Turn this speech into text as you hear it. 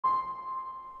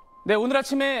네, 오늘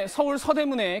아침에 서울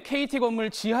서대문에 KT 건물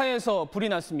지하에서 불이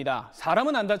났습니다.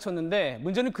 사람은 안 다쳤는데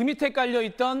문제는 그 밑에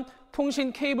깔려있던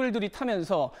통신 케이블들이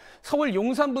타면서 서울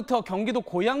용산부터 경기도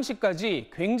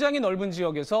고양시까지 굉장히 넓은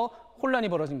지역에서 혼란이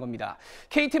벌어진 겁니다.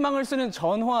 KT망을 쓰는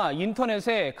전화,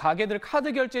 인터넷에 가게들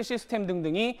카드 결제 시스템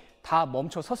등등이 다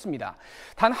멈춰 섰습니다.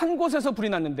 단 한 곳에서 불이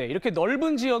났는데 이렇게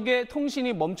넓은 지역에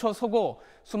통신이 멈춰 서고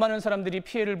수많은 사람들이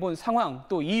피해를 본 상황,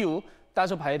 또 이유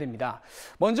따져봐야 됩니다.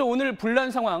 먼저 오늘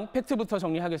분란 상황 팩트부터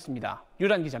정리하겠습니다.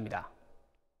 류란 기자입니다.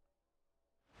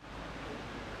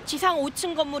 지상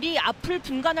 5층 건물이 앞을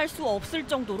분간할 수 없을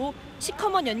정도로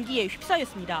시커먼 연기에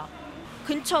휩싸였습니다.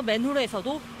 근처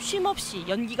맨홀에서도 쉼없이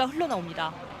연기가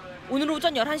흘러나옵니다. 오늘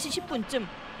오전 11시 10분쯤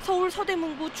서울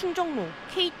서대문구 충정로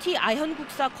KT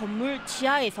아현국사 건물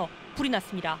지하에서 불이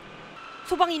났습니다.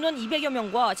 소방인원 200여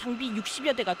명과 장비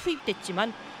 60여 대가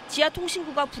투입됐지만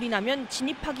지하통신구가 불이 나면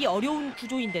진입하기 어려운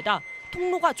구조인데다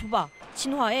통로가 좁아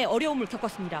진화에 어려움을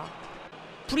겪었습니다.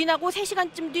 불이 나고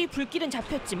 3시간쯤 뒤 불길은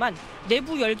잡혔지만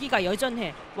내부 열기가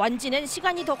여전해 완진엔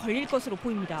시간이 더 걸릴 것으로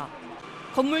보입니다.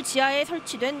 건물 지하에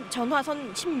설치된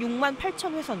전화선 16만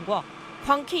 8천 회선과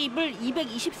광 케이블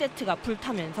 220세트가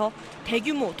불타면서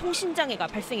대규모 통신장애가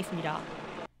발생했습니다.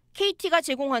 KT가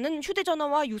제공하는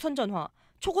휴대전화와 유선전화,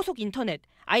 초고속 인터넷,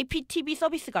 IPTV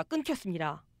서비스가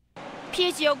끊겼습니다.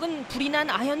 피해 지역은 불이 난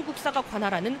아현국사가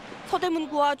관할하는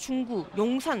서대문구와 중구,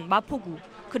 용산, 마포구,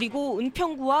 그리고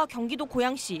은평구와 경기도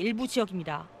고양시 일부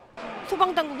지역입니다.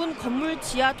 소방당국은 건물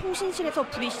지하 통신실에서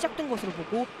불이 시작된 것으로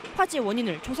보고 화재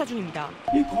원인을 조사 중입니다.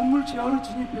 이 건물 지하로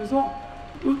진입해서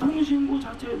이 통신구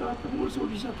자체에다 bom을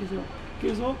쏘기 시작했어요.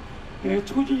 그래서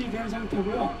초진이 된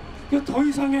상태고요. 더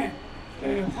이상의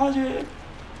화재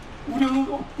우려는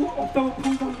없다고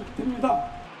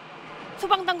판단됩니다.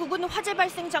 소방당국은 화재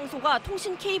발생 장소가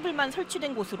통신 케이블만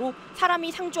설치된 곳으로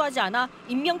사람이 상주하지 않아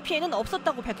인명피해는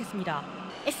없었다고 밝혔습니다.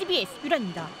 SBS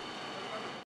류란입니다.